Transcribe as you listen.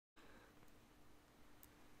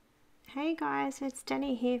Hey guys, it's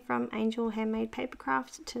Danny here from Angel Handmade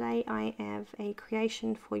Papercraft. Today I have a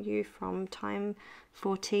creation for you from Time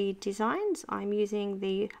for Tea Designs. I'm using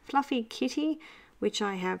the Fluffy Kitty, which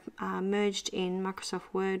I have merged in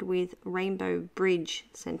Microsoft Word with Rainbow Bridge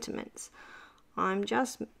sentiments. I'm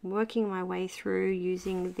just working my way through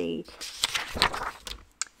using the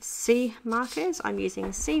C markers. I'm using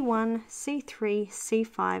C1, C3,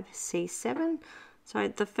 C5, C7. So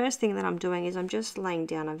the first thing that I'm doing is I'm just laying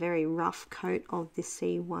down a very rough coat of the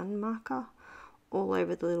C1 marker all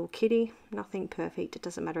over the little kitty. Nothing perfect, it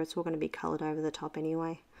doesn't matter, it's all going to be coloured over the top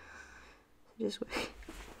anyway. Just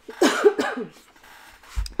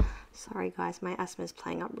sorry guys, my asthma is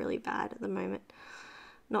playing up really bad at the moment.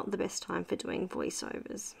 Not the best time for doing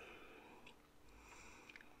voiceovers.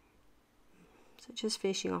 So just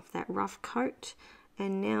finishing off that rough coat.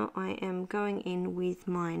 And now I am going in with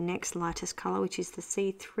my next lightest colour, which is the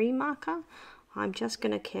C3 marker. I'm just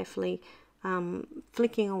going to carefully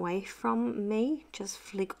flicking away from me, just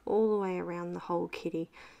flick all the way around the whole kitty.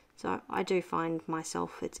 So I do find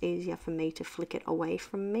myself, it's easier for me to flick it away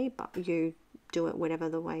from me, but you do it whatever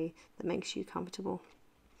the way that makes you comfortable.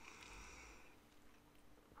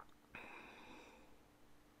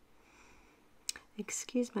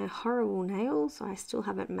 Excuse my horrible nails. I still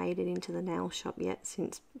haven't made it into the nail shop yet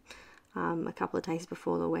since a couple of days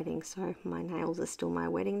before the wedding, so my nails are still my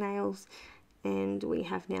wedding nails, and we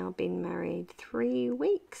have now been married 3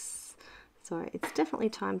 weeks, so it's definitely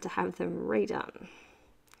time to have them redone.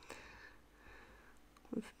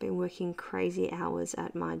 I've been working crazy hours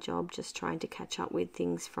at my job just trying to catch up with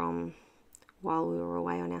things from while we were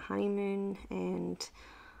away on our honeymoon, and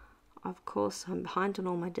of course, I'm behind on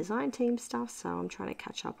all my design team stuff, so I'm trying to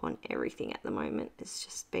catch up on everything at the moment. It's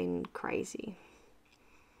just been crazy.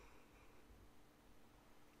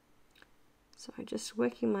 So just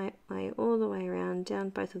working my way all the way around, down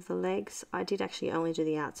both of the legs. I did actually only do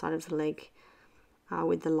the outside of the leg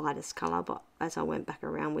with the lightest colour, but as I went back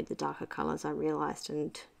around with the darker colours, I realised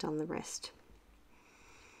and done the rest.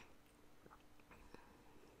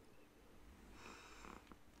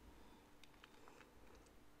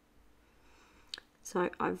 So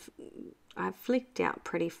I've flicked out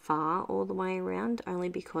pretty far all the way around, only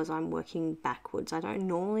because I'm working backwards. I don't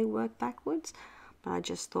normally work backwards, but I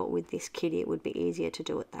just thought with this kitty it would be easier to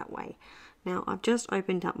do it that way. Now I've just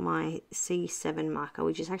opened up my C7 marker,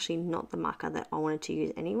 which is actually not the marker that I wanted to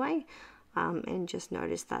use anyway, and just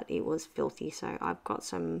noticed that it was filthy. So I've got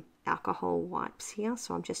some alcohol wipes here,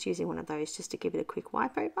 so I'm just using one of those just to give it a quick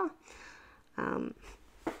wipe over.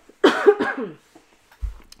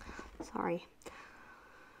 Sorry.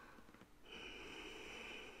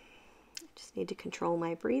 Need to control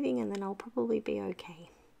my breathing and then I'll probably be okay.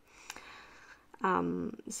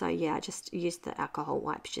 So yeah, I just used the alcohol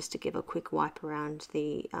wipes just to give a quick wipe around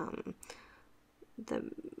the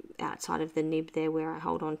outside of the nib there where I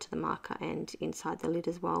hold on to the marker, and inside the lid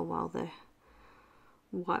as well while the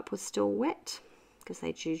wipe was still wet, because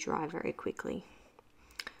they do dry very quickly.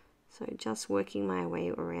 So just working my way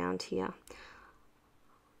around here.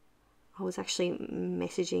 I was actually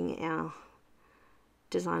messaging our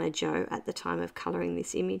designer Joe at the time of colouring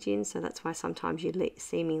this image in, so that's why sometimes you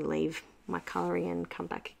see me leave my colouring and come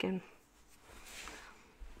back again.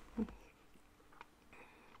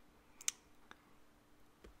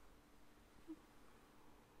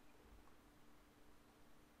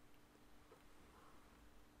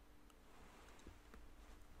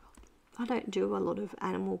 I don't do a lot of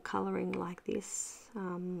animal colouring like this.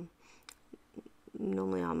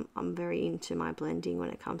 Normally I'm very into my blending when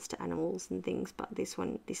it comes to animals and things, but this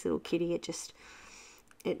little kitty,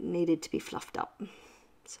 it needed to be fluffed up,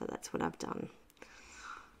 so that's what I've done.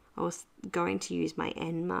 I was going to use my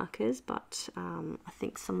N markers, but I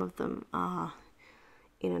think some of them are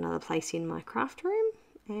in another place in my craft room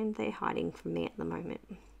and they're hiding from me at the moment.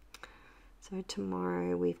 So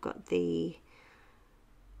tomorrow we've got the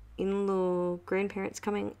in-law grandparents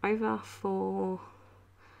coming over for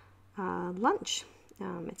lunch.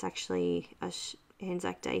 It's actually a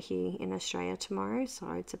Anzac Day here in Australia tomorrow, so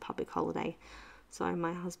it's a public holiday. So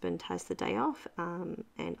my husband has the day off, and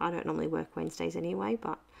I don't normally work Wednesdays anyway,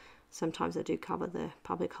 but sometimes I do cover the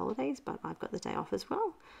public holidays, but I've got the day off as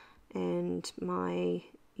well. And my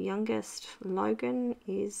youngest, Logan,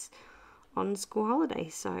 is on school holiday,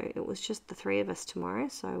 so it was just the 3 of us tomorrow,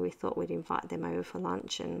 so we thought we'd invite them over for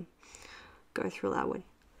lunch and go through our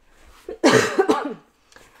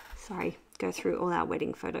go through all our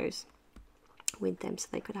wedding photos with them so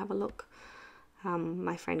they could have a look.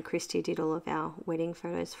 My friend Christy did all of our wedding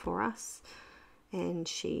photos for us, and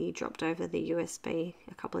she dropped over the USB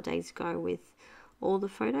a couple of days ago with all the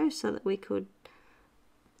photos so that we could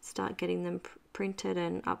start getting them printed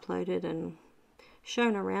and uploaded and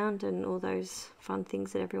shown around and all those fun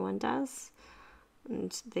things that everyone does.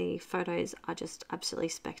 And the photos are just absolutely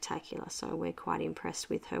spectacular, so we're quite impressed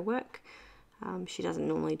with her work. She doesn't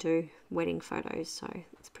normally do wedding photos, so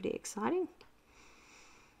it's pretty exciting.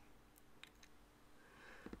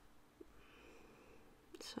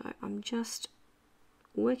 So I'm just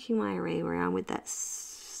working my way around with that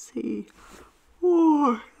C.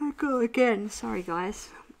 Oh, I go again. Sorry, guys.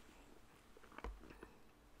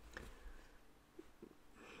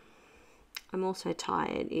 I'm also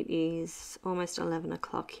tired. It is almost 11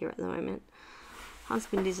 o'clock here at the moment.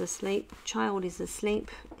 Husband is asleep, child is asleep,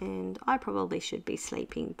 and I probably should be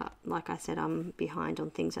sleeping, but like I said, I'm behind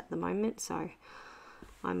on things at the moment, so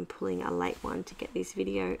I'm pulling a late one to get this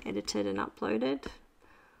video edited and uploaded,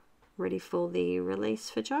 ready for the release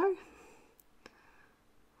for Joe.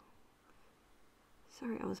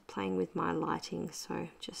 Sorry, I was playing with my lighting, so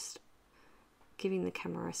just giving the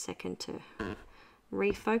camera a second to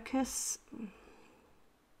refocus.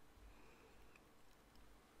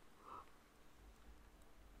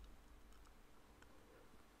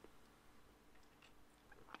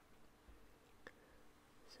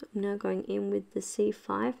 So I'm now going in with the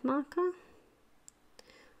C5 marker.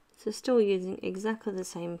 So still using exactly the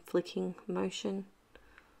same flicking motion.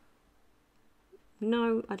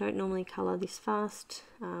 No, I don't normally colour this fast.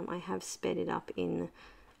 I have sped it up in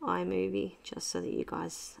iMovie just so that you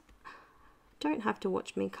guys don't have to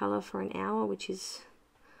watch me colour for an hour, which is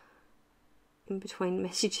in between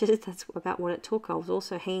messages. That's about what it took. I was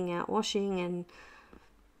also hanging out washing and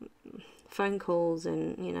phone calls,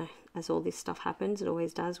 and you know, as all this stuff happens, it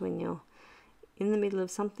always does when you're in the middle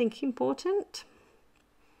of something important.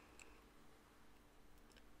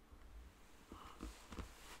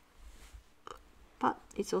 But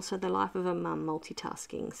it's also the life of a mum,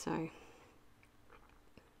 multitasking, so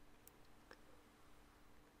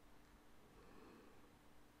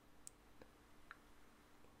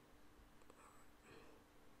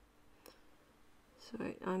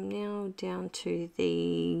I'm now down to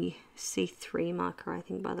the C3 marker, I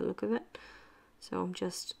think, by the look of it. So I'm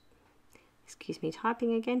just, excuse me,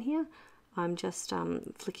 typing again here. I'm just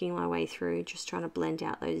flicking my way through, just trying to blend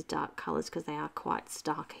out those dark colours because they are quite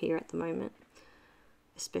stark here at the moment,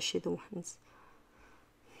 especially the ones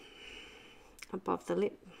above the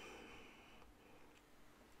lip.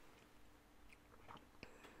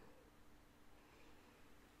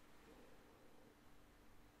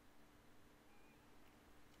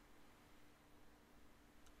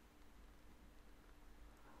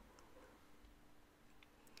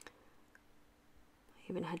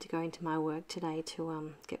 Even had to go into my work today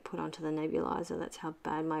to get put onto the nebulizer. That's how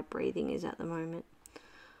bad my breathing is at the moment.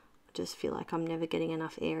 I just feel like I'm never getting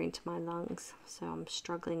enough air into my lungs, so I'm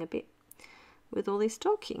struggling a bit with all this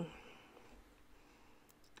talking.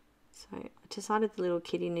 So I decided the little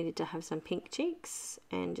kitty needed to have some pink cheeks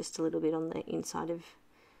and just a little bit on the inside of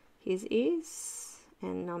his ears,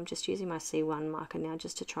 and I'm just using my C1 marker now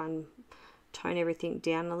just to try and tone everything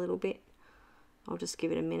down a little bit. I'll just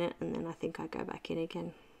give it a minute and then I think I go back in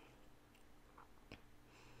again.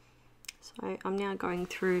 So I'm now going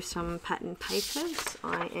through some pattern papers.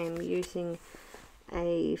 I am using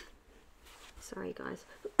a, sorry guys,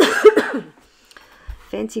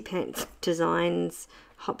 Fancy Pants Designs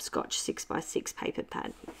Hopscotch 6x6 paper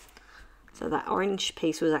pad. So that orange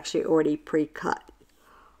piece was actually already pre-cut,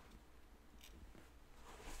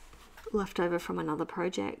 left over from another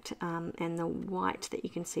project, and the white that you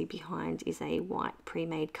can see behind is a white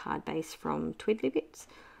pre-made card base from Twiddly Bits.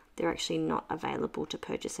 They're actually not available to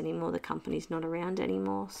purchase anymore. The company's not around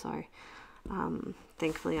anymore, so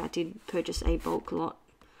thankfully I did purchase a bulk lot,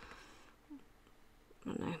 I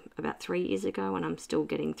don't know, about 3 years ago, and I'm still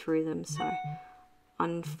getting through them. So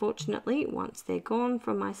unfortunately, once they're gone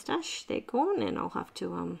from my stash, they're gone, and I'll have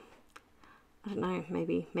to I don't know,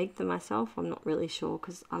 maybe make them myself. I'm not really sure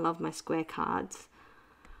because I love my square cards.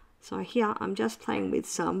 So here I'm just playing with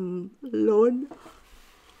some lawn,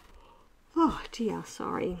 oh dear,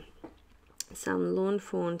 sorry, some Lawn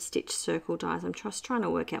Fawn stitch circle dies. I'm just trying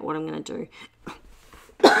to work out what I'm going to do.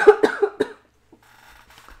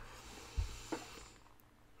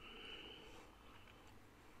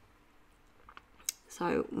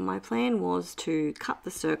 So my plan was to cut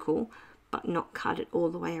the circle but not cut it all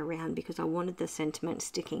the way around because I wanted the sentiment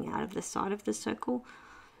sticking out of the side of the circle.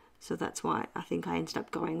 So that's why I think I ended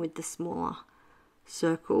up going with the smaller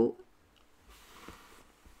circle.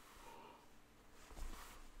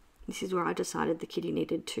 This is where I decided the kitty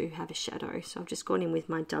needed to have a shadow. So I've just gone in with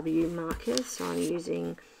my W markers. So I'm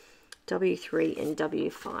using W3 and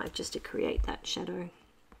W5 just to create that shadow.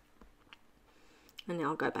 And now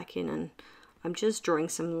I'll go back in and I'm just drawing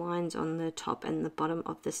some lines on the top and the bottom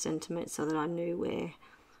of the sentiment so that I knew where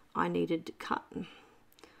I needed to cut,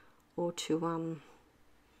 or to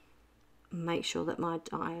make sure that my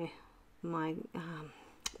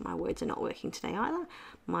words are not working today either.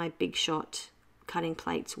 My big shot cutting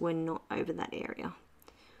plates were not over that area.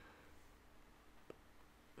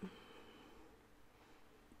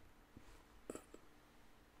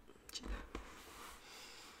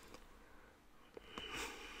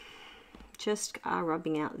 Just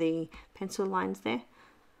rubbing out the pencil lines there.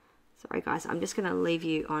 Sorry guys, I'm just going to leave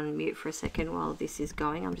you on mute for a second while this is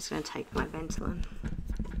going. I'm just going to take my Ventolin.